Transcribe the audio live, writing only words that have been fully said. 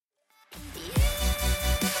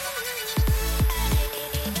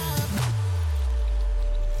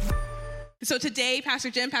So today, Pastor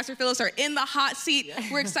Jim, Pastor Phyllis are in the hot seat.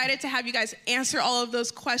 We're excited to have you guys answer all of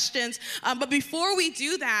those questions. But before we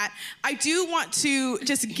do that, I do want to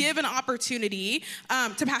just give an opportunity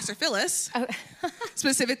to Pastor Phyllis,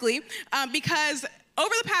 specifically, because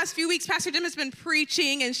over the past few weeks, Pastor Jim has been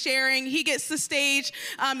preaching and sharing. He gets the stage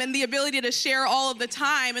and the ability to share all of the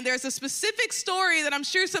time. And there's a specific story that I'm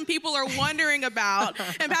sure some people are wondering about.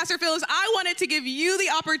 And Pastor Phyllis, I wanted to give you the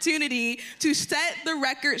opportunity to set the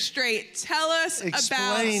record straight. Tell us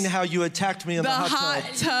Explain how you attacked me in the hot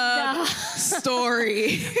tub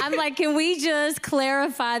story. I'm like, can we just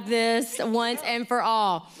clarify this once and for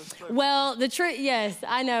all? Well, the truth, yes,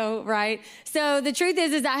 I know, right? So the truth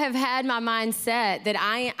is I have had my mind set that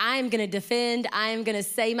I am going to defend, I am going to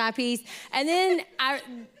say my piece. And then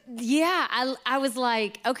I was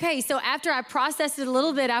like, okay, so after I processed it a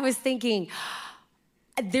little bit, I was thinking,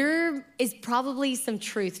 there is probably some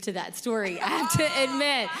truth to that story, I have to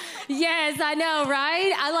admit. Yes, I know,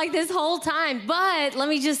 right? I like this whole time. But let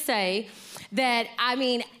me just say that,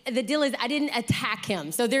 the deal is I didn't attack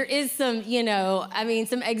him. So there is some,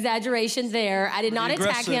 some exaggeration there. I did not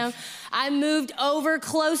attack him. I moved over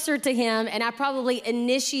closer to him, and I probably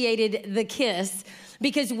initiated the kiss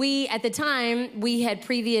because at the time, we had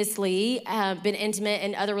previously been intimate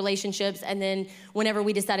in other relationships. And then whenever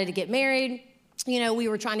we decided to get married, we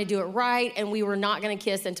were trying to do it right, and we were not going to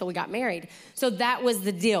kiss until we got married. So that was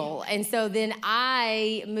the deal. And so then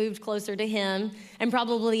I moved closer to him and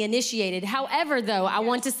probably initiated. However, though, I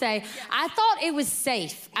want to say, I thought it was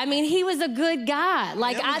safe. He was a good guy.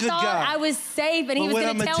 I thought I was safe, and he was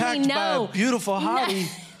going to tell me no. By a beautiful hottie.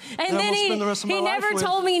 And then he never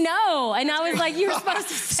told me no. And I was like, you're supposed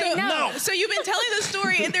to say no. So you've been telling the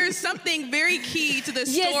story, and there's something very key to the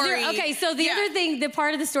story. Okay, so the other thing, the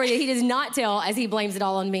part of the story that he does not tell, as he blames it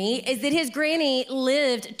all on me, is that his granny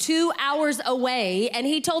lived 2 hours away, and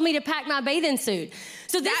he told me to pack my bathing suit.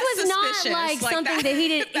 So this was not like something that he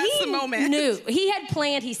did. That's the moment. Knew. He had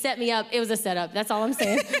planned, he set me up. It was a setup. That's all I'm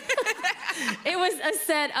saying. It was a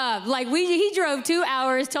setup. He drove 2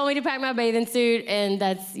 hours, told me to pack my bathing suit, and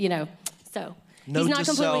that's, so. Note to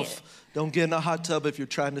self, don't get in a hot tub if you're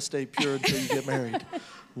trying to stay pure until you get married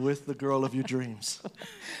with the girl of your dreams.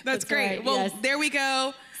 That's great. Right, well, yes. There we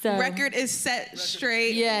go. So, record is set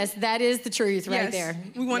straight. Yes, that is the truth right there.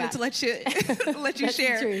 We wanted to let you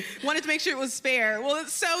share. Wanted to make sure it was fair. Well,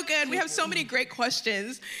 it's so good. We have so many great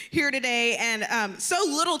questions here today, and so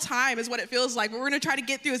little time is what it feels like. But we're going to try to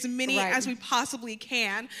get through as many as we possibly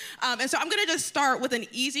can. And so I'm going to just start with an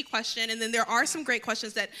easy question, and then there are some great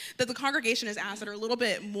questions that the congregation has asked that are a little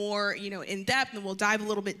bit more, in depth, and we'll dive a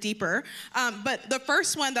little bit deeper. But the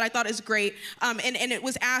first one that I thought is great, and it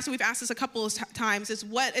was asked, we've asked this a couple of times, is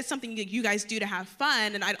what is something that you guys do to have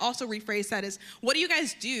fun? And I'd also rephrase that as, what do you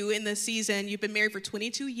guys do in this season? You've been married for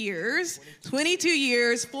 22 years,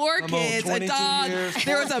 4 kids, a dog.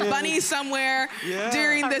 There was a bunny somewhere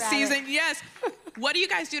during the season. Yes. What do you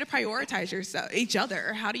guys do to prioritize each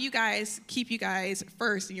other? How do you guys keep you guys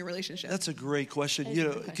first in your relationship? That's a great question.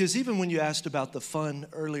 Because even when you asked about the fun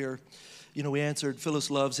earlier, we answered, Phyllis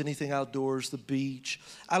loves anything outdoors, the beach.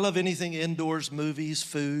 I love anything indoors, movies,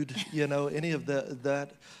 food, any of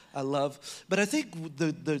that I love. But I think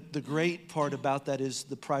the great part about that is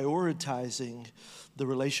the prioritizing the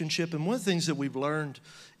relationship. And one of the things that we've learned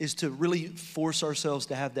is to really force ourselves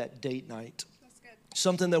to have that date night. That's good.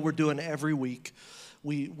 Something that we're doing every week.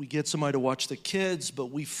 We get somebody to watch the kids, but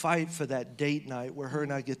we fight for that date night where her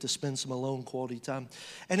and I get to spend some alone quality time.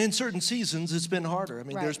 And in certain seasons, it's been harder.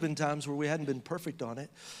 There's been times where we hadn't been perfect on it.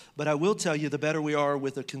 But I will tell you, the better we are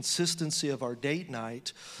with the consistency of our date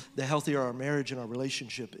night, the healthier our marriage and our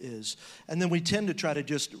relationship is. And then we tend to try to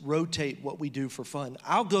just rotate what we do for fun.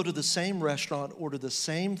 I'll go to the same restaurant, order the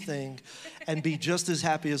same thing, and be just as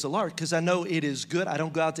happy as a lark because I know it is good. I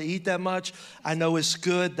don't go out to eat that much. I know it's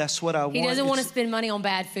good. That's what I want. He doesn't want to spend money on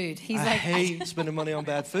bad food. I hate spending money on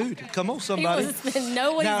bad food. Come on, somebody. He wants to spend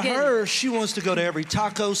no one Now she wants to go to every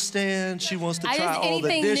taco stand. She wants to try all the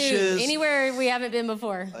dishes. New, anywhere we haven't been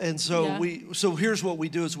before. And so so here's what we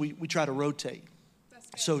do is we try to rotate.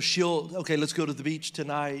 So let's go to the beach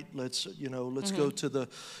tonight. Let's go to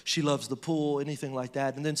she loves the pool, anything like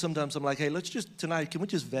that. And then sometimes I'm like, hey, tonight, can we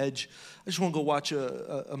just veg? I just want to go watch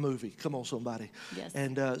a movie. Come on, somebody. Yes.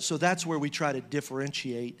 And so that's where we try to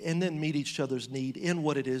differentiate and then meet each other's need in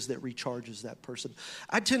what it is that recharges that person.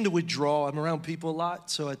 I tend to withdraw. I'm around people a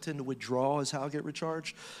lot, so I tend to withdraw is how I get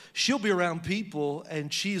recharged. She'll be around people,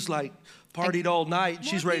 and she's like partied all night.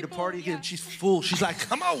 She's ready to party again. Yeah. She's full. She's like,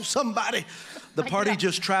 come on, somebody. The party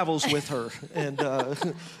just travels with her. And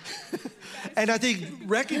and I think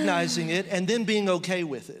recognizing it and then being okay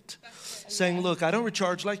with it. Saying, look, I don't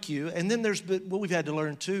recharge like you. And then there's what we've had to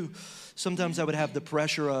learn too. Sometimes I would have the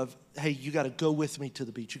pressure of, hey, you got to go with me to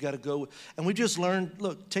the beach. You got to go. And we just learned,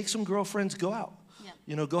 look, take some girlfriends, go out. Yeah.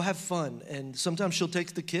 You know, go have fun. And sometimes she'll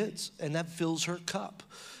take the kids, and that fills her cup.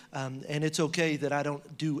 And it's okay that I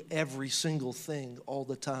don't do every single thing all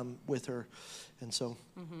the time with her. And so.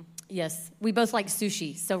 Mm-hmm. Yes, we both like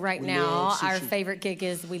sushi. So right now, our favorite kick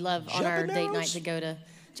is we love on our date night to go to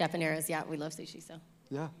Japaneros. Yeah, we love sushi, so.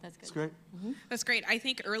 Yeah, that's great. Mm-hmm. That's great. I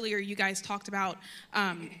think earlier you guys talked about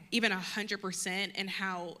even 100% and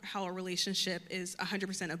how a relationship is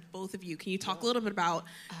 100% of both of you. Can you talk a little bit about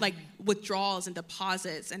like withdrawals and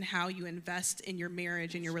deposits and how you invest in your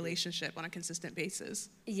marriage and your relationship on a consistent basis?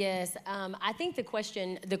 Yes, I think the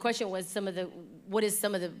question was what is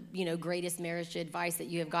some of the greatest marriage advice that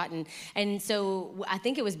you have gotten? And so I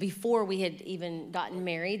think it was before we had even gotten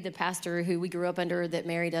married. The pastor who we grew up under that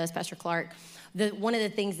married us, Pastor Clark. One of the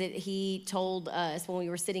things that he told us when we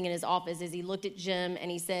were sitting in his office is he looked at Jim and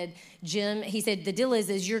he said, the deal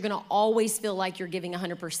is you're going to always feel like you're giving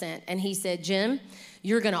 100%. And he said, Jim,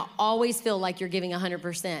 you're going to always feel like you're giving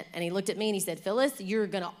 100%. And he looked at me and he said, Phyllis, you're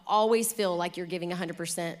going to always feel like you're giving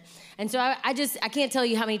 100%. And so I can't tell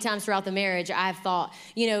you how many times throughout the marriage I've thought,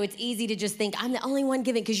 it's easy to just think I'm the only one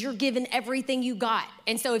giving because you're giving everything you got.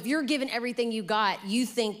 And so if you're giving everything you got, you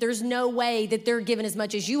think there's no way that they're giving as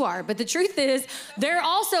much as you are. But the truth is they're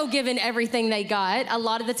also giving everything they got a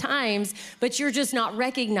lot of the times, but you're just not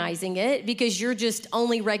recognizing it because you're just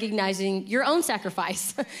only recognizing your own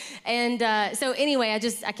sacrifice. And so anyway,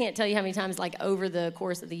 I can't tell you how many times like over the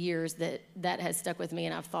course of the years that has stuck with me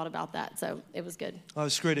and I've thought about that. So it was good. Oh,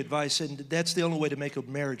 it's great advice. And that's the only way to make a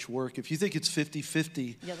marriage work. If you think it's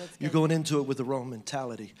 50-50, you're going into it with the wrong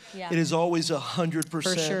mentality. Yeah. It is always 100%, for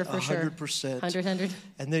sure, 100%. 100.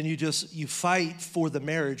 And then you fight for the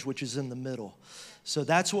marriage, which is in the middle. So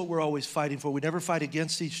that's what we're always fighting for. We never fight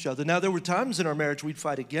against each other. Now, there were times in our marriage we'd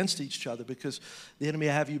fight against each other because the enemy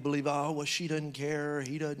will have you believe, oh, well, she doesn't care, or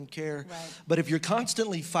he doesn't care. Right. But if you're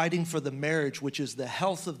constantly fighting for the marriage, which is the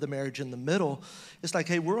health of the marriage in the middle, it's like,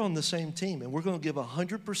 hey, we're on the same team, and we're going to give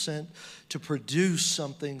 100% to produce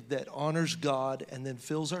something that honors God and then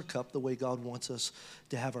fills our cup the way God wants us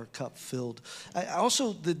to have our cup filled.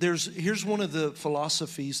 Here's one of the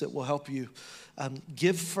philosophies that will help you.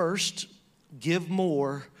 Give first, give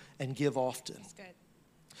more, and give often. That's good.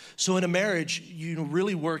 So in a marriage,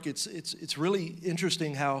 really work. It's really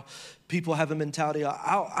interesting how people have a mentality.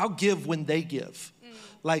 I'll give when they give.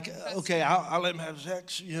 I'll let him have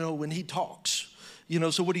sex. When he talks.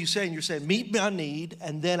 So what are you saying? You're saying meet my need,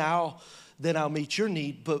 and then I'll meet your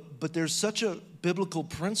need. But there's such a biblical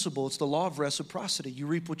principle. It's the law of reciprocity. You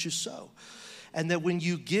reap what you sow, and that when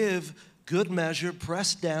you give, good measure,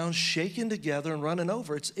 pressed down, shaken together, and running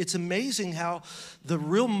over. It's amazing how the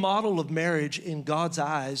real model of marriage in God's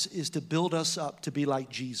eyes is to build us up to be like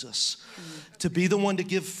Jesus, to be the one to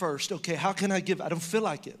give first. Okay, how can I give? I don't feel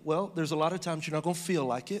like it. Well, there's a lot of times you're not going to feel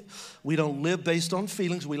like it. We don't live based on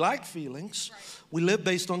feelings. We like feelings. We live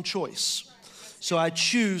based on choice. So I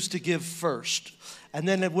choose to give first. And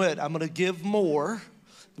then I'm going to give more,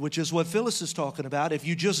 which is what Phyllis is talking about. If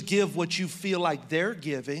you just give what you feel like they're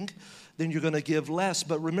giving, then you're going to give less.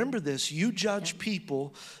 But remember this, you judge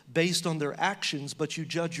people based on their actions, but you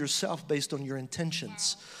judge yourself based on your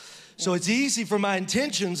intentions. So it's easy for my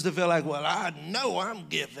intentions to feel like, well, I know I'm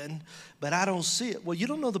giving, but I don't see it. Well, you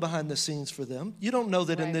don't know the behind the scenes for them. You don't know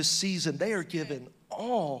that in this season they are giving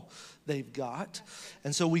all they've got.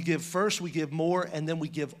 And so we give first, we give more, and then we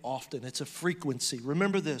give often. It's a frequency.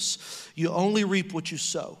 Remember this, you only reap what you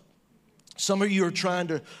sow. Some of you are trying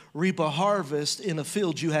to reap a harvest in a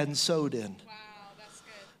field you hadn't sowed in. Wow, that's good.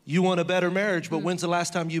 You want a better marriage, but when's the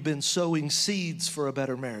last time you've been sowing seeds for a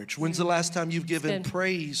better marriage? When's the last time you've given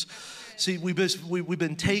praise? See, we've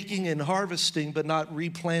been taking and harvesting, but not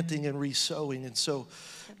replanting and resowing. And so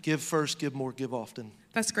give first, give more, give often.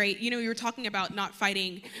 That's great. You were talking about not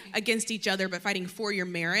fighting against each other, but fighting for your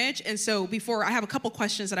marriage. And so I have a couple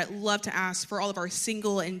questions that I'd love to ask for all of our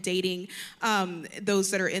single and dating,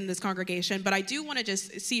 those that are in this congregation. But I do want to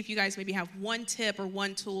just see if you guys maybe have one tip or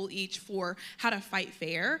one tool each for how to fight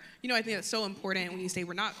fair. I think that's so important when you say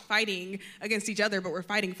we're not fighting against each other, but we're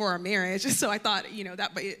fighting for our marriage. So I thought,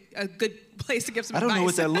 that might be a good place to give some advice. I don't know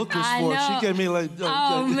what that look was for. She gave me like...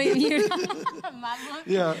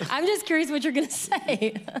 Yeah. I'm just curious what you're going to say.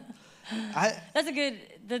 I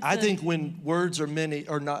think when words are many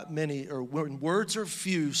or not many, or when words are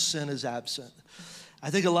few, sin is absent. I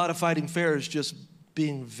think a lot of fighting fair is just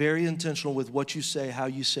being very intentional with what you say, how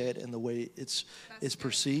you say it, and the way it's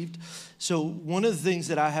perceived. So one of the things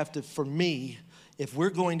that I have to, for me, if we're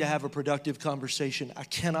going to have a productive conversation, I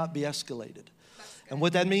cannot be escalated. And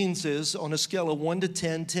what that means is on a scale of 1 to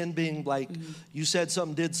 10, 10 being like, you said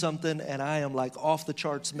something, did something, and I am like off the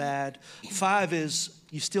charts mad. 5 is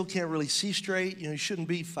you still can't really see straight. You shouldn't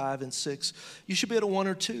be 5 and 6. You should be at a 1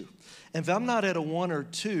 or 2. And if I'm not at a 1 or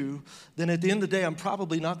 2, then at the end of the day, I'm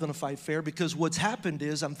probably not going to fight fair, because what's happened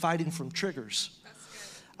is I'm fighting from triggers.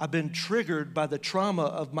 I've been triggered by the trauma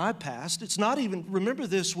of my past. It's not even, remember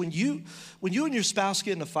this, when you and your spouse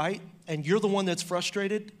get in a fight and you're the one that's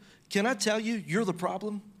frustrated, can I tell you, you're the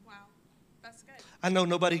problem? Wow, that's good. I know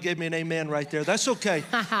nobody gave me an amen right there. That's okay.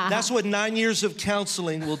 That's what 9 years of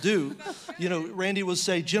counseling will do. Randy will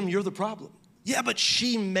say, Jim, you're the problem. Yeah, but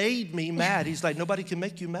she made me mad. He's like, nobody can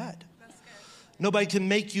make you mad. That's good. Nobody can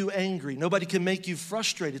make you angry. Nobody can make you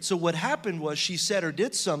frustrated. So what happened was she said or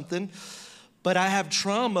did something, but I have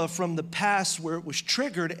trauma from the past where it was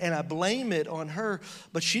triggered, and I blame it on her.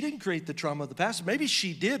 But she didn't create the trauma of the past. Maybe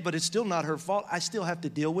she did, but it's still not her fault. I still have to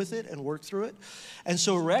deal with it and work through it. And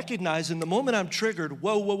so recognizing the moment I'm triggered,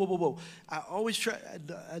 whoa. I always try,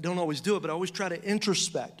 I don't always do it, but I always try to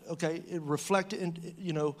introspect, okay? Reflect,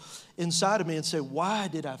 inside of me and say, why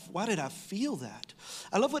did I feel that?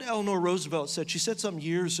 I love what Eleanor Roosevelt said. She said something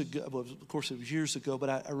years ago. Well, of course, it was years ago,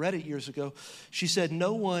 but I read it years ago. She said,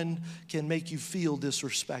 no one can make you feel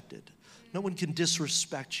disrespected. No one can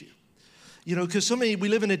disrespect you. Because we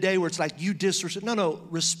live in a day where it's like you disrespect. No,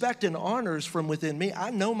 respect and honor is from within me. I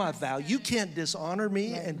know my value. You can't dishonor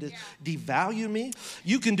me and devalue me.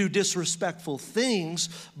 You can do disrespectful things,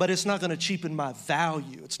 but it's not going to cheapen my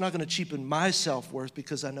value. It's not going to cheapen my self-worth,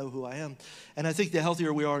 because I know who I am. And I think the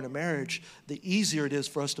healthier we are in a marriage, the easier it is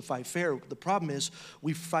for us to fight fair. The problem is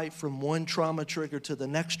we fight from one trauma trigger to the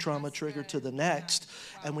next trauma trigger to the next,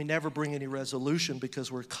 and we never bring any resolution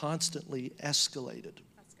because we're constantly escalated.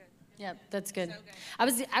 Yep, that's good. So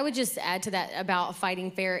good. I would just add to that about fighting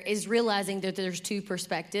fair is realizing that there's two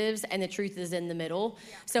perspectives and the truth is in the middle.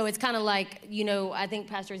 Yeah. So it's kind of like, I think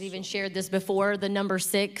pastors even shared this before, the number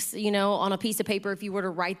 6, on a piece of paper, if you were to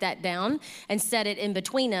write that down and set it in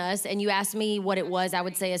between us, and you asked me what it was, I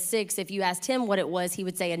would say a 6. If you asked him what it was, he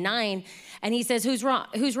would say a 9. And he says, who's wrong?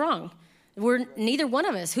 Who's wrong? We're neither one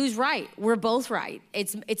of us. Who's right? We're both right.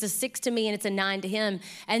 It's a 6 to me and it's a 9 to him.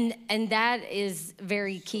 And that is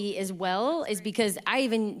very key as well, is because I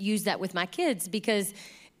even use that with my kids, because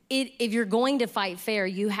if you're going to fight fair,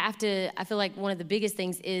 you have to, I feel like one of the biggest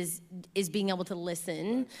things is being able to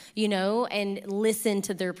listen, and listen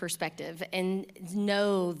to their perspective and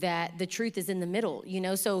know that the truth is in the middle,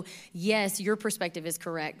 So yes, your perspective is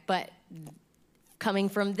correct, but coming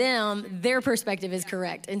from them, their perspective is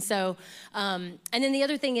correct. And so, and then the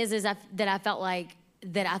other thing is that I felt like,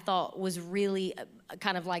 that I thought was really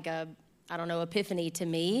kind of like epiphany to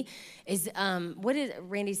me is, what did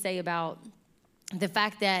Randy say about the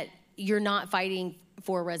fact that you're not fighting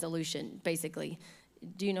for a resolution, basically?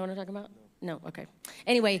 Do you know what I'm talking about? No, okay.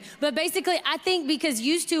 Anyway, but basically, I think because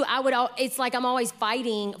used to, it's like I'm always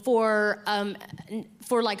fighting for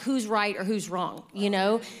like who's right or who's wrong,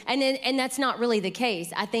 and that's not really the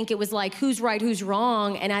case. I think it was like who's right, who's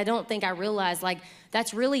wrong, and I don't think I realized like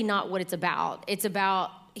that's really not what it's about. It's about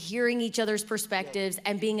hearing each other's perspectives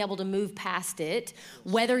and being able to move past it,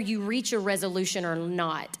 whether you reach a resolution or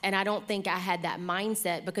not. And I don't think I had that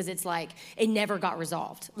mindset, because it's like it never got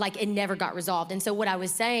resolved. And so what I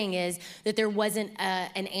was saying is that there wasn't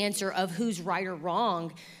an answer of who's right or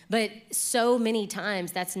wrong, but so many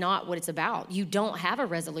times that's not what it's about. You don't have a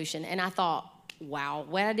resolution. And I thought, wow,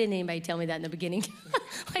 why didn't anybody tell me that in the beginning?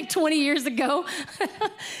 Like 20 years ago,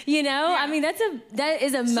 Yeah. I mean, that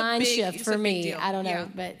is a mind shift for me. I don't know,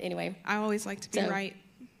 but anyway. I always like to be right.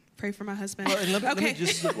 Pray for my husband. Well, and let me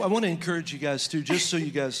just, I want to encourage you guys too, just so you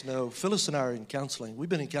guys know, Phyllis and I are in counseling. We've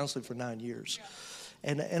been in counseling for 9 years. Yeah.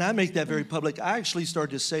 And I make that very public. I actually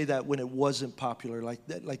started to say that when it wasn't popular. I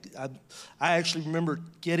actually remember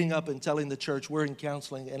getting up and telling the church we're in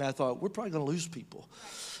counseling, and I thought we're probably going to lose people.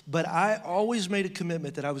 But I always made a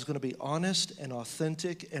commitment that I was going to be honest and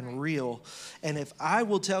authentic and real. And if I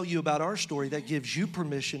will tell you about our story, that gives you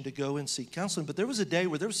permission to go and seek counseling. But there was a day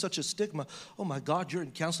where there was such a stigma. Oh my God, you're in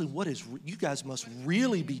counseling. You guys must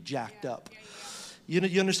really be jacked up.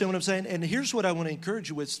 You understand what I'm saying? And here's what I want to encourage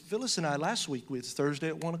you with. Phyllis and I last week, it was Thursday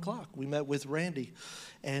at 1 o'clock. We met with Randy.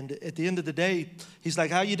 And at the end of the day, he's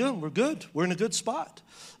like, how you doing? We're good. We're in a good spot.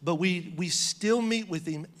 But we still meet with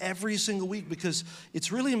him every single week, because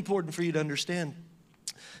it's really important for you to understand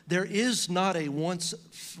there is not a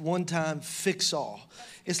one-time fix-all.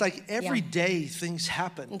 It's like every day things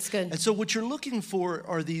happen. It's good. And so what you're looking for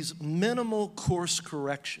are these minimal course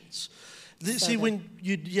corrections. See, when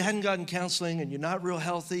you hadn't gotten counseling and you're not real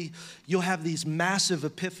healthy, you'll have these massive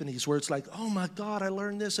epiphanies where it's like, oh my God, I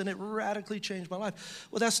learned this and it radically changed my life.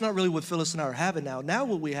 Well, that's not really what Phyllis and I are having now. Now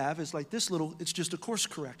what we have is like this it's just a course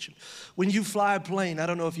correction. When you fly a plane, I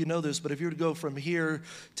don't know if you know this, but if you were to go from here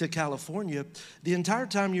to California, the entire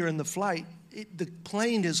time you're in the flight, the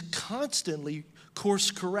plane is constantly course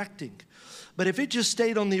correcting. But if it just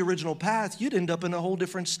stayed on the original path, you'd end up in a whole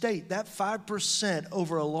different state. That 5%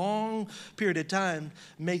 over a long period of time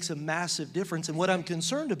makes a massive difference. And what I'm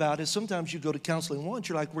concerned about is sometimes you go to counseling once,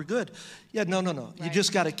 you're like, we're good. Yeah, no. Right. You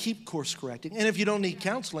just got to keep course correcting. And if you don't need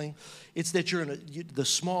counseling, it's that you're in the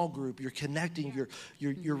small group, you're connecting,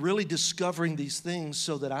 you're really discovering these things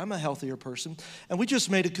so that I'm a healthier person. And we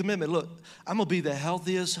just made a commitment. Look, I'm going to be the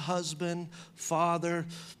healthiest husband, father,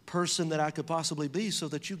 person that I could possibly be so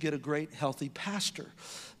that you get a great, healthy pastor.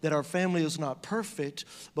 That our family is not perfect,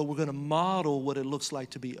 but we're going to model what it looks like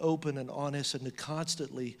to be open and honest and to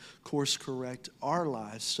constantly course correct our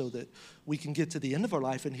lives so that we can get to the end of our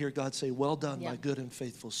life and hear God say, well done, my good and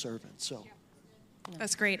faithful servant. So.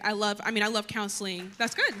 That's great. I love counseling.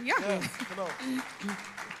 That's good. Yeah. Come on.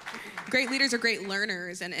 Great leaders are great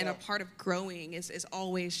learners, and a part of growing is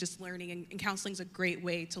always just learning, and counseling is a great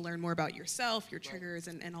way to learn more about yourself, your triggers,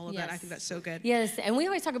 and all of that. I think that's so good. Yes, and we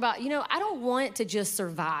always talk about, I don't want to just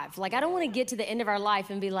survive. Like, I don't want to get to the end of our life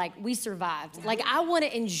and be like, we survived. Like, I want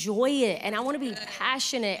to enjoy it, and I want to be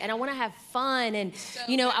passionate, and I want to have fun, and,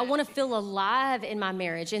 I want to feel alive in my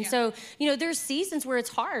marriage. And so, there's seasons where it's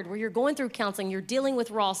hard, where you're going through counseling, you're dealing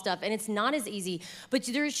with raw stuff, and it's not as easy. But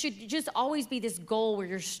there should just always be this goal where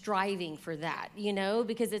you're striving for that,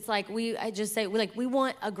 because it's like we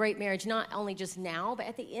want a great marriage, not only just now, but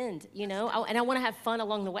at the end, and I want to have fun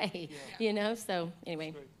along the way, so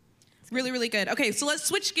anyway. Really, really good. Okay, so let's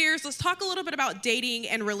switch gears. Let's talk a little bit about dating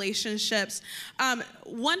and relationships.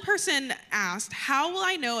 One person asked, how will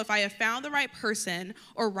I know if I have found the right person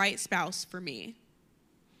or right spouse for me?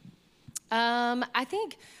 I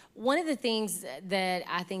think one of the things that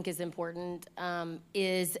I think is important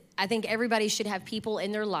is I think everybody should have people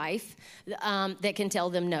in their life that can tell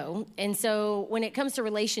them no. And so when it comes to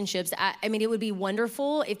relationships, I mean, it would be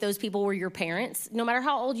wonderful if those people were your parents, no matter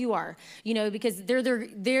how old you are, because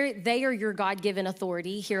they are your God-given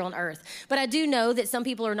authority here on earth. But I do know that some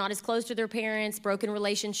people are not as close to their parents, broken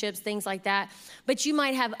relationships, things like that. But you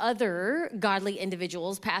might have other godly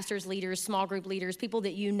individuals, pastors, leaders, small group leaders, people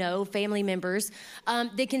that family members,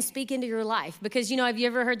 that can speak into your life. Because, have you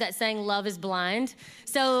ever heard that saying, love is blind?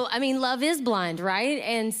 So, I mean, love is blind, right?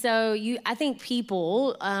 And so I think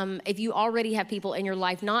people, if you already have people in your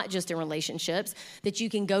life, not just in relationships, that you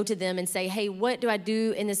can go to them and say, hey, what do I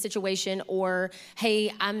do in this situation? Or,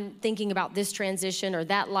 hey, I'm thinking about this transition or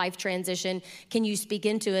that life transition. Can you speak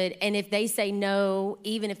into it? And if they say no,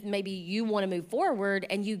 even if maybe you want to move forward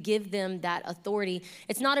and you give them that authority,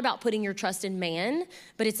 it's not about putting your trust in man,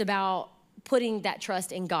 but it's about putting that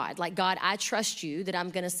trust in God. Like, God, I trust you that I'm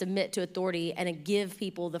going to submit to authority and give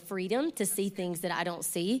people the freedom to see things that I don't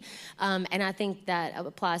see. And I think that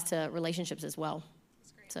applies to relationships as well.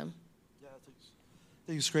 So. Yeah, I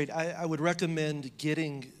think it's great. I would recommend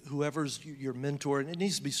getting whoever's your mentor, and it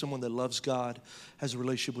needs to be someone that loves God, has a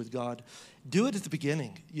relationship with God. Do it at the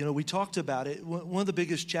beginning. We talked about it. One of the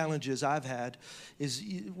biggest challenges I've had is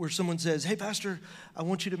where someone says, hey, Pastor, I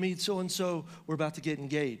want you to meet so-and-so. We're about to get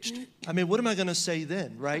engaged. I mean, what am I going to say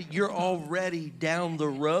then, right? You're already down the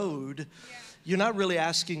road. You're not really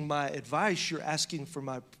asking my advice. You're asking for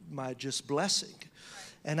my just blessing.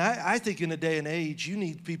 And I think in a day and age, you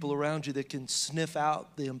need people around you that can sniff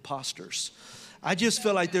out the imposters. I just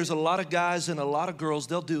feel like there's a lot of guys and a lot of girls,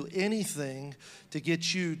 they'll do anything to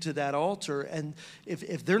get you to that altar. And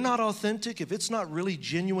if they're not authentic, if it's not really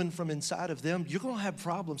genuine from inside of them, you're going to have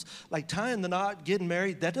problems. Like tying the knot, getting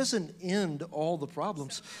married, that doesn't end all the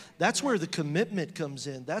problems. That's where the commitment comes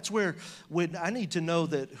in. That's where when I need to know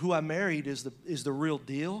that who I married is the real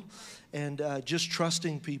deal. And just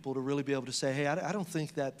trusting people to really be able to say, hey, I don't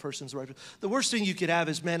think that person's right. The worst thing you could have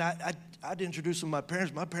is, man, I'd introduce them to my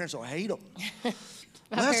parents. My parents will hate them.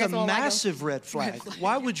 Well, that's a massive red flag.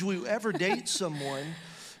 Why would you ever date someone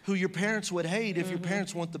who your parents would hate if your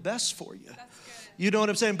parents want the best for you? You know what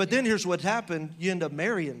I'm saying? But then here's what happened. You end up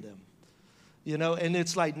marrying them. You know, and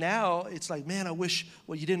it's like now, it's like, man, I wish,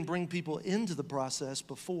 well, you didn't bring people into the process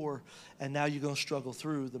before, and now you're going to struggle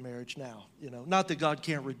through the marriage now, you know. Not that God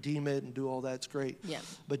can't redeem it and do all that, it's great. Yeah.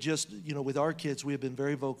 But just, you know, with our kids, we have been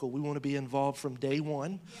very vocal. We want to be involved from day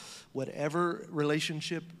one. Yeah. Whatever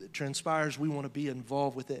relationship transpires, we want to be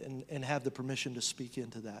involved with it and have the permission to speak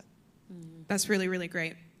into that. That's really, really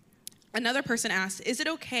great. Another person asked, is it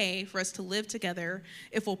okay for us to live together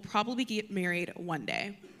if we'll probably get married one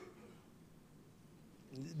day?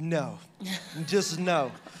 No, just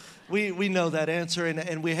no. We know that answer,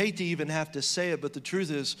 and we hate to even have to say it, but the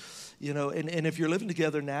truth is, you know, and if you're living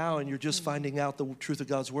together now and you're just finding out the truth of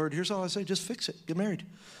God's word, here's all I say, just fix it, get married.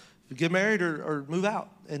 Get married or move out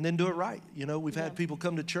and then do it right. You know, we've had people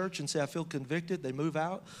come to church and say, I feel convicted. They move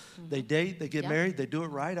out, they date, they get married, they do it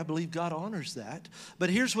right. I believe God honors that. But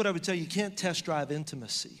here's what I would tell you, you can't test drive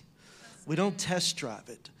intimacy. We don't test drive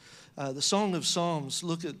it. The Song of Psalms,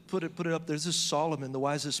 put it up. There's this Solomon, the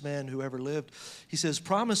wisest man who ever lived. He says,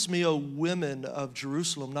 promise me, O women of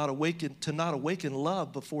Jerusalem, not awaken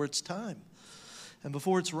love before it's time and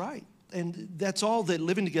before it's right. And that's all that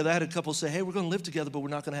living together. I had a couple say, hey, we're going to live together, but we're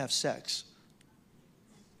not going to have sex.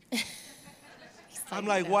 I'm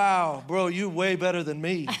like, wow, bro, you're way better than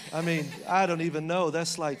me. I mean, I don't even know.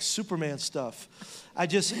 That's like Superman stuff.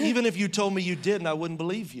 Even if you told me you didn't, I wouldn't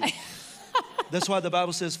believe you. That's why the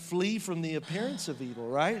Bible says flee from the appearance of evil,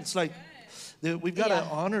 right? It's like we've got to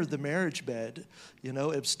honor the marriage bed, you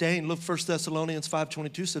know, abstain. Look, 1 Thessalonians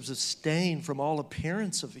 5:22 says abstain from all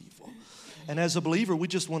appearance of evil. And as a believer, we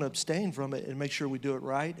just want to abstain from it and make sure we do it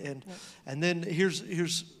right. And then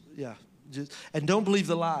and don't believe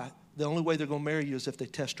the lie. The only way they're going to marry you is if they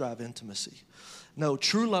test drive intimacy. No,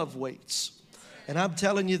 true love waits. And I'm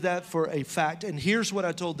telling you that for a fact. And here's what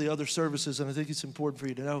I told the other services, and I think it's important for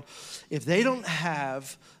you to know. If they don't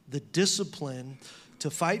have the discipline to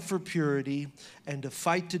fight for purity and to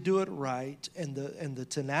fight to do it right and the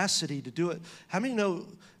tenacity to do it, how many know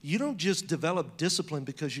you don't just develop discipline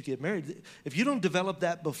because you get married? If you don't develop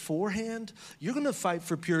that beforehand, you're going to fight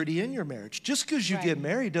for purity in your marriage. Just because you get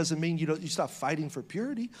married doesn't mean you stop fighting for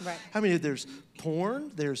purity. Right. I mean, there's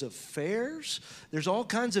porn, there's affairs, there's all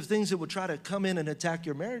kinds of things that would try to come in and attack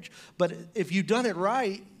your marriage. But if you've done it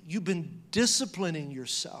right, you've been disciplining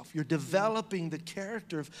yourself. You're developing the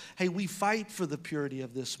character of, hey, we fight for the purity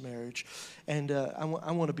of this marriage. And I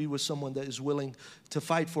want to be with someone that is willing to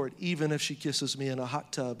fight for it, even if she kisses me in a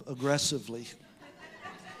hot tub aggressively.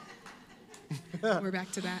 We're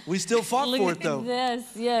back to that. We still fought for it, though.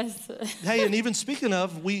 Yes. Hey, and even speaking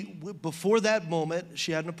of, before that moment,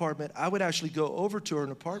 she had an apartment. I would actually go over to her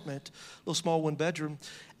apartment, little small one bedroom.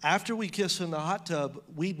 After we kissed in the hot tub,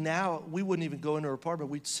 we wouldn't even go into her apartment.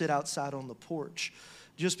 We'd sit outside on the porch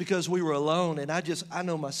just because we were alone. And I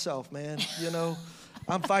know myself, man, you know,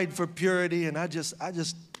 I'm fighting for purity. And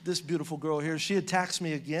this beautiful girl here, she attacks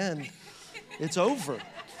me again. It's over.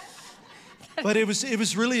 But it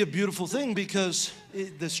was really a beautiful thing because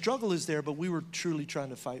the struggle is there, but we were truly trying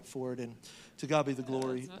to fight for it. And to God be the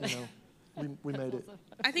glory, you know, we made it.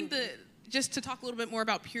 I think just to talk a little bit more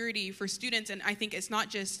about purity for students, and I think it's not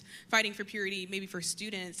just fighting for purity maybe for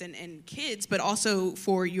students and kids, but also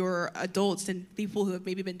for your adults and people who have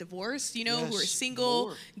maybe been divorced, you know, who are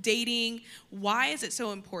single, dating. Why is it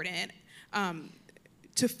so important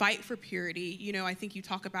to fight for purity? You know, I think you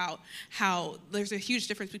talk about how there's a huge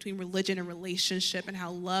difference between religion and relationship and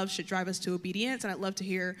how love should drive us to obedience, and I'd love to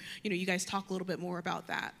hear, you know, you guys talk a little bit more about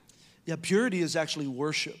that. Yeah, purity is actually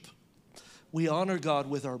worship. We honor God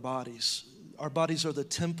with our bodies. Our bodies are the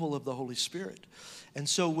temple of the Holy Spirit. And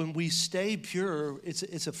so when we stay pure,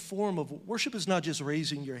 it's a form of worship. Is not just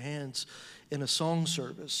raising your hands in a song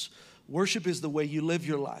service. Worship is the way you live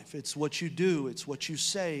your life. It's what you do. It's what you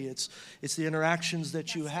say. It's the interactions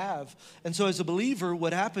that you have. And so as a believer,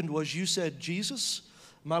 what happened was you said, Jesus,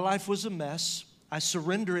 my life was a mess. I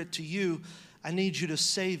surrender it to you. I need you to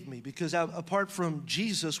save me. Because apart from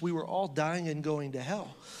Jesus, we were all dying and going to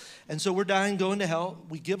hell. And so we're dying, going to hell.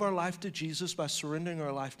 We give our life to Jesus by surrendering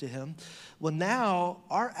our life to him. Well, now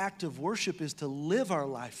our act of worship is to live our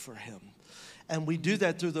life for him. And we do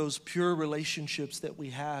that through those pure relationships that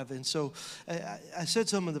we have. And so I said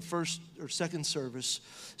some in the first or second service,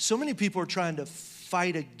 so many people are trying to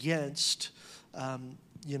fight against,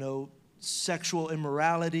 sexual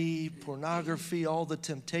immorality, pornography, all the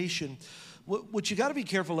temptation. What you got to be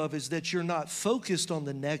careful of is that you're not focused on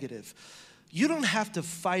the negative. You don't have to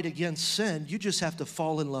fight against sin. You just have to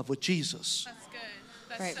fall in love with Jesus. That's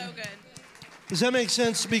good. That's so good. Does that make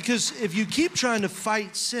sense? Because if you keep trying to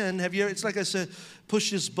fight sin, it's like I said,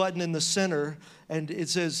 push this button in the center, and it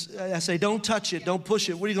says, I say, don't touch it, don't push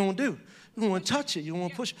it. What are you going to do? You don't want to touch it. You don't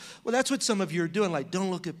want to push it. Well, that's what some of you are doing. Like,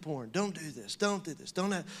 don't look at porn. Don't do this. Don't do this.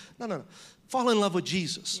 Don't have. No. Fall in love with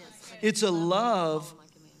Jesus. Yes. It's a love.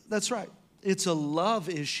 That's right. It's a love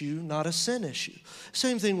issue, not a sin issue.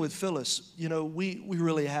 Same thing with Phyllis. You know, we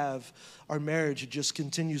really have, our marriage, it just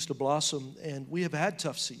continues to blossom, and we have had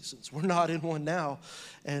tough seasons. We're not in one now,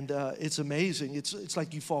 and it's amazing. It's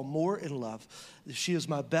like you fall more in love. She is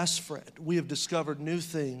my best friend. We have discovered new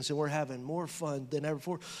things, and we're having more fun than ever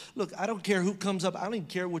before. Look, I don't care who comes up. I don't even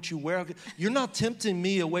care what you wear. You're not tempting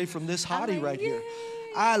me away from this hottie right here.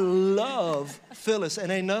 I love Phyllis,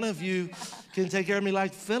 and ain't none of you can take care of me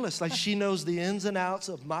like Phyllis. Like, she knows the ins and outs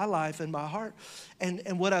of my life and my heart.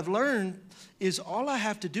 And what I've learned is all I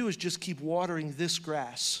have to do is just keep watering this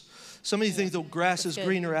grass. Some of you think the grass is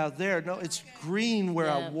greener out there. No, it's green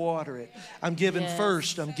where I water it. I'm giving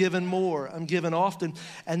first. I'm giving more. I'm giving often.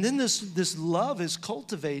 And then this love is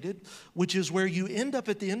cultivated, which is where you end up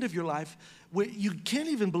at the end of your life where you can't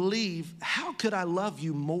even believe, how could I love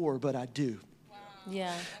you more, but I do.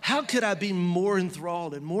 Yeah. How could I be more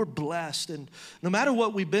enthralled and more blessed? And no matter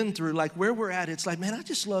what we've been through, like where we're at, it's like, man, I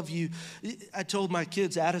just love you. I told my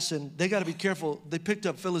kids, Addison, they got to be careful. They picked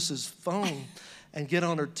up Phyllis's phone and get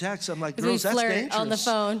on her text. I'm like, girls, that's dangerous. On the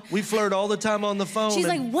phone. We flirt all the time on the phone. She's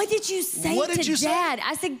like, what did you say to Dad?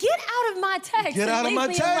 I said, get out of my text. Get out of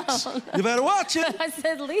my text. You better watch it. I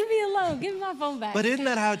said, leave me alone. Give me my phone back. But isn't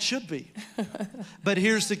that how it should be? But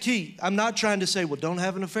here's the key. I'm not trying to say, well, don't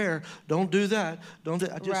have an affair. Don't do that.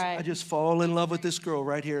 I just fall in love with this girl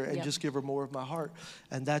right here and just give her more of my heart.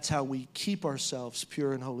 And that's how we keep ourselves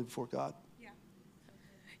pure and holy before God.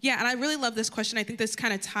 Yeah, and I really love this question. I think this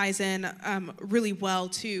kind of ties in really well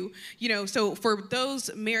to, so for those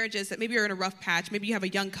marriages that maybe are in a rough patch, maybe you have a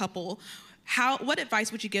young couple, what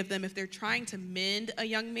advice would you give them if they're trying to mend a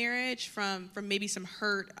young marriage from maybe some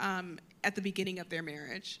hurt at the beginning of their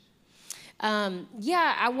marriage?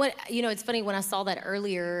 It's funny, when I saw that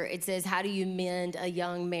earlier, it says, how do you mend a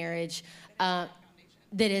young marriage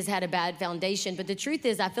that has had a bad foundation? But the truth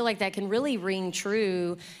is, I feel like that can really ring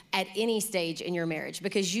true at any stage in your marriage,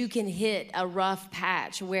 because you can hit a rough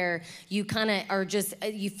patch where you kind of are just,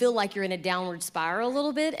 you feel like you're in a downward spiral a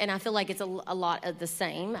little bit, and I feel like it's a lot of the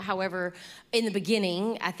same. However, in the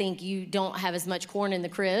beginning, I think you don't have as much corn in the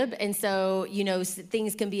crib, and so,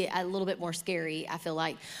 things can be a little bit more scary, I feel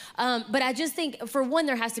like. But I just think, for one,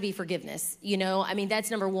 there has to be forgiveness,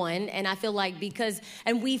 that's number one, and I feel like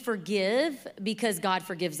we forgive because God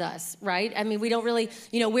forgives us, right? We don't really,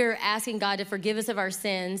 we're asking God to forgive us of our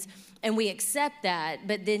sins, and we accept that,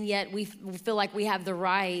 but then yet we feel like we have the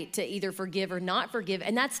right to either forgive or not forgive,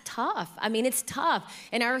 and that's tough. It's tough.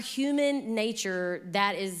 In our human nature,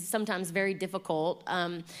 that is sometimes very difficult.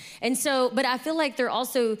 But I feel like there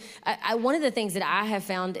also, one of the things that I have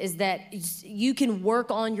found is that you can work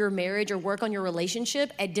on your marriage or work on your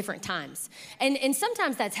relationship at different times. And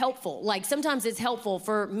sometimes that's helpful. Like, sometimes it's helpful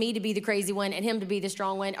for me to be the crazy one and him to be the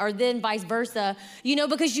strong one, or then vice versa,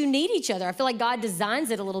 because you need each other. I feel like God designs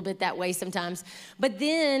it a little bit that way sometimes. But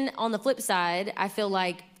then on the flip side, I feel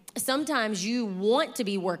like sometimes you want to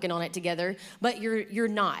be working on it together, but you're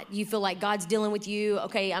not. You feel like God's dealing with you.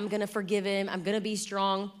 Okay, I'm going to forgive him. I'm going to be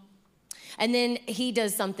strong. And then he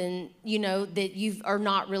does something, that you are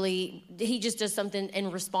not really, he just does something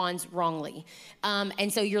and responds wrongly.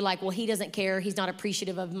 And so you're like, well, he doesn't care. He's not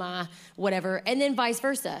appreciative of my whatever. And then vice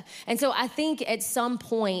versa. And so I think at some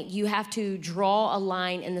point you have to draw a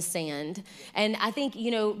line in the sand. And I think,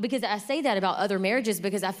 because I say that about other marriages,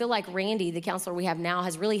 because I feel like Randy, the counselor we have now,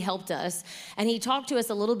 has really helped us. And he talked to us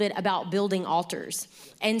a little bit about building altars.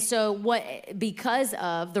 And so because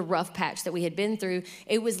of the rough patch that we had been through,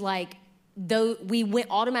 it was like, though we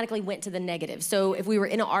automatically went to the negative. So if we were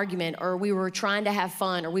in an argument, or we were trying to have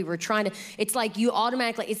fun, or we were it's like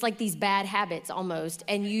it's like these bad habits almost,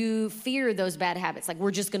 and you fear those bad habits, like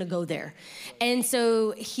we're just going to go there. And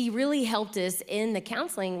so he really helped us in the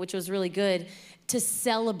counseling, which was really good, to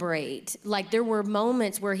celebrate. Like, there were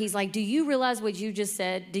moments where he's like, do you realize what you just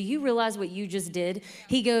said? Do you realize what you just did?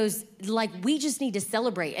 He goes, like, we just need to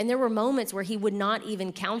celebrate. And there were moments where he would not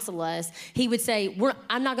even counsel us. He would say,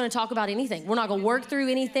 I'm not going to talk about anything. We're not going to work through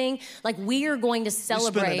anything. Like, we are going to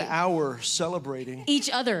celebrate. We spent an hour celebrating each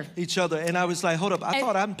other. And I was like, hold up, I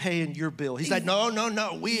thought I'm paying your bill. He's like,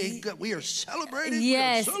 no, we ain't good. We are celebrating.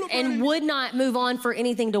 Yes, and would not move on for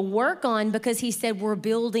anything to work on, because he said, we're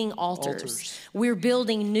building altars. We're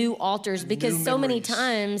building new altars, because so many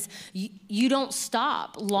times you don't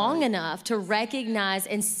stop long enough to recognize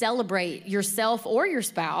and celebrate yourself or your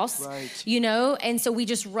spouse, you know? And so we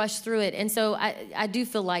just rush through it. And so I do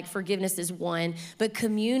feel like forgiveness is one, but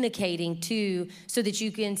communicating too, so that you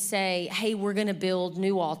can say, hey, we're gonna build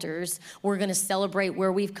new altars. We're gonna celebrate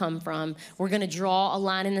where we've come from. We're gonna draw a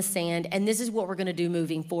line in the sand, and this is what we're gonna do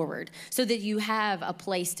moving forward, so that you have a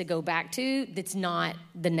place to go back to that's not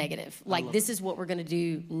the negative. Like, this is what we're gonna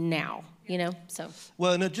do now. You know, so.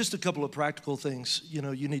 Well, and just a couple of practical things. You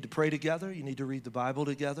know, you need to pray together. You need to read the Bible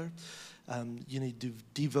together. You need to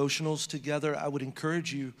do devotionals together. I would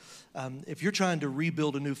encourage you, if you're trying to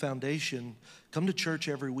rebuild a new foundation, come to church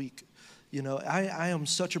every week. You know, I am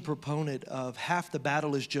such a proponent of half the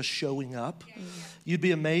battle is just showing up. You'd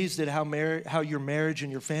be amazed at how your marriage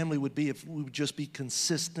and your family would be if we would just be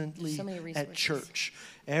consistently at church.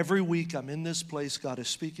 Every week I'm in this place, God is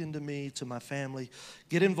speaking to me, to my family.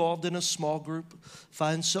 Get involved in a small group.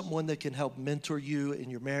 Find someone that can help mentor you in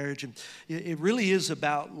your marriage. And it really is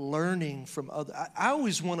about learning from others. I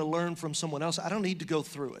always want to learn from someone else. I don't need to go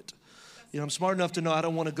through it. You know, I'm smart enough to know I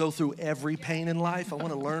don't want to go through every pain in life. I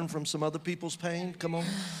want to learn from some other people's pain. Come on.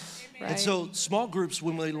 Right. And so small groups,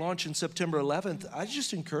 when we launch in September 11th, I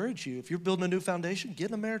just encourage you, if you're building a new foundation, get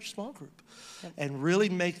in a marriage small group and really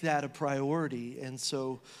make that a priority. And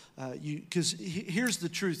so because here's the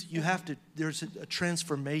truth, there's a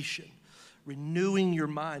transformation. Renewing your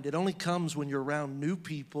mind. It only comes when you're around new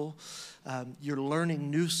people. You're learning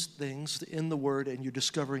new things in the Word, and you're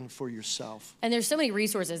discovering for yourself. And there's so many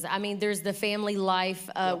resources. I mean, there's the Family Life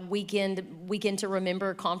Weekend to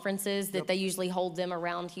Remember conferences that they usually hold them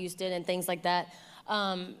around Houston and things like that.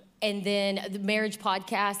 And then the marriage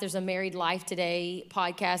podcast, there's a Married Life Today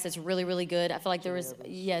podcast that's really, really good. I feel like there was,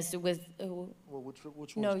 with... Well,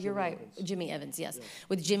 which one? No, you're right. Evans? Jimmy Evans, yes.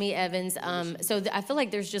 With Jimmy Evans. I feel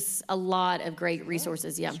like there's just a lot of great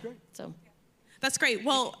resources. Yeah. That's great. So. That's great.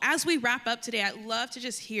 Well, as we wrap up today, I'd love to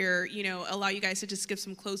just hear, allow you guys to just give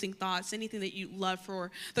some closing thoughts, anything that you'd love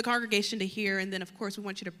for the congregation to hear. And then, of course, we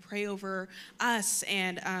want you to pray over us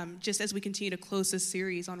and just as we continue to close this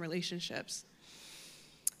series on relationships.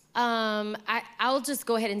 I'll just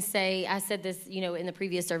go ahead and say, I said this, in the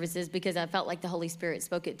previous services because I felt like the Holy Spirit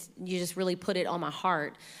spoke it. You just really put it on my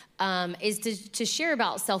heart, is to share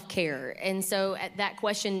about self-care. And so that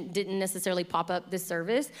question didn't necessarily pop up this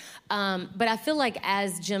service. But I feel like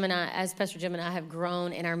as Pastor Jim and I have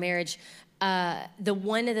grown in our marriage,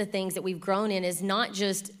 one of the things that we've grown in is not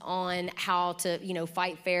just on how to,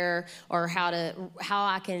 fight fair or how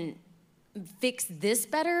I can fix this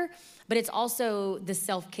better, but it's also the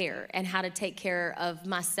self-care and how to take care of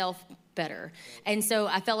myself better. And so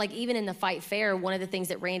I felt like even in the fight fair, one of the things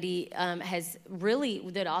that Randy has really,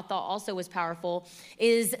 that I thought also was powerful,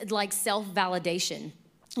 is like self-validation.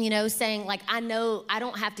 Saying like, I know I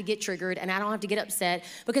don't have to get triggered and I don't have to get upset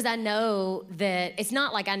because I know that it's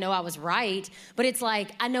not like I know I was right, but it's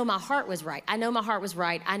like, I know my heart was right. I know my heart was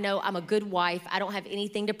right. I know I'm a good wife. I don't have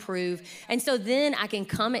anything to prove. And so then I can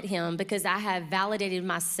come at him because I have validated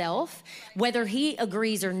myself, whether he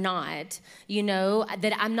agrees or not,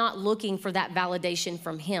 that I'm not looking for that validation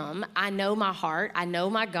from him. I know my heart. I know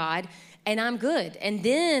my God. And I'm good. And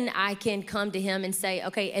then I can come to him and say,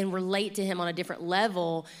 okay, and relate to him on a different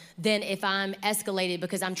level than if I'm escalated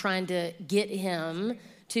because I'm trying to get him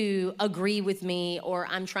to agree with me or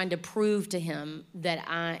I'm trying to prove to him that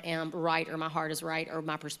I am right or my heart is right or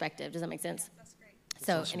my perspective. Does that make sense? That's great.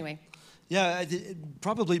 So awesome. Anyway. Yeah,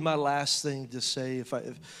 probably my last thing to say, if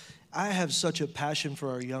I have such a passion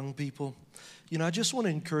for our young people. I just want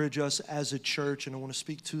to encourage us as a church, and I want to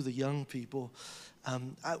speak to the young people.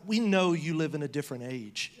 We know you live in a different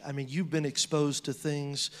age. I mean, you've been exposed to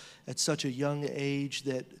things at such a young age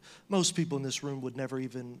that most people in this room would never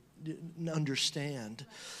even understand.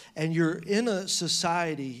 And you're in a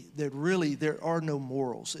society that really, there are no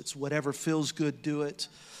morals. It's whatever feels good, do it.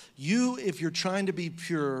 If you're trying to be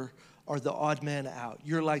pure, are the odd man out.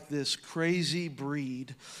 You're like this crazy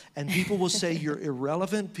breed, and people will say you're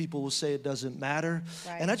irrelevant. People will say it doesn't matter.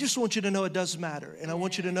 Right. And I just want you to know it does matter. And I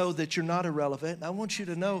want you to know that you're not irrelevant. And I want you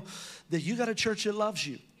to know that you got a church that loves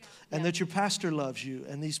you. And that your pastor loves you,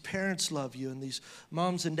 and these parents love you, and these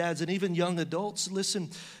moms and dads, and even young adults. Listen,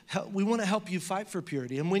 we want to help you fight for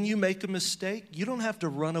purity. And when you make a mistake, you don't have to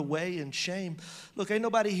run away in shame. Look, ain't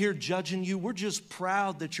nobody here judging you. We're just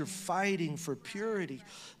proud that you're fighting for purity,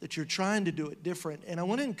 that you're trying to do it different. And I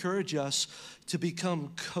want to encourage us to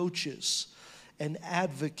become coaches and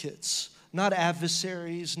advocates not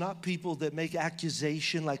adversaries, not people that make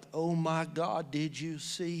accusation like, oh my God, did you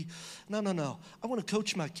see? No. I want to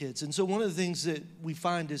coach my kids. And so one of the things that we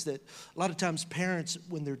find is that a lot of times parents,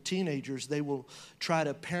 when they're teenagers, they will try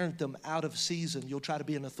to parent them out of season. You'll try to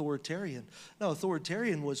be an authoritarian. No,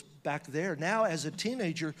 authoritarian was back there. Now, as a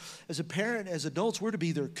teenager, as a parent, as adults, we're to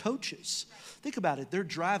be their coaches. Think about it. They're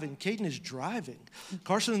driving. Caden is driving.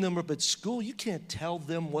 Carson and them are up at school. You can't tell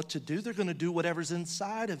them what to do. They're going to do whatever's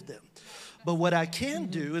inside of them. But what I can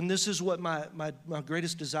do, and this is what my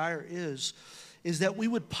greatest desire is that we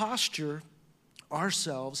would posture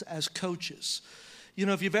ourselves as coaches. You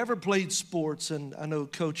know, if you've ever played sports, and I know,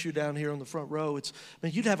 Coach, you're down here on the front row,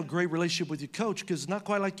 you'd have a great relationship with your coach because it's not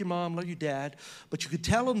quite like your mom, like your dad, but you could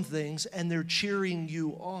tell them things and they're cheering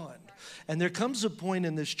you on. And there comes a point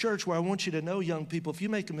in this church where I want you to know, young people, if you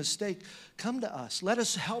make a mistake, come to us. Let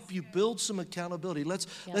us help you build some accountability. Let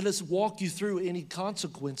us walk you through any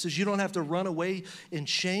consequences. You don't have to run away in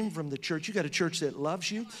shame from the church. You got a church that loves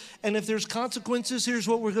you. And if there's consequences, here's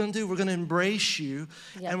what we're going to do. We're going to embrace you,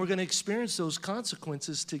 and we're going to experience those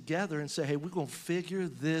consequences together and say, hey, we're going to figure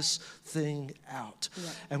this thing out.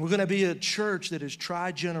 And we're going to be a church that is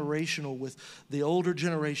tri-generational with the older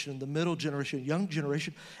generation, the middle generation, young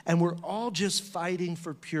generation, and we're all just fighting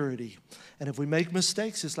for purity. And if we make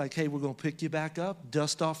mistakes, it's like, hey, we're going to pick you back up,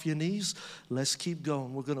 dust off your knees. Let's keep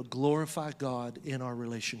going. We're going to glorify God in our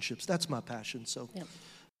relationships. That's my passion. So.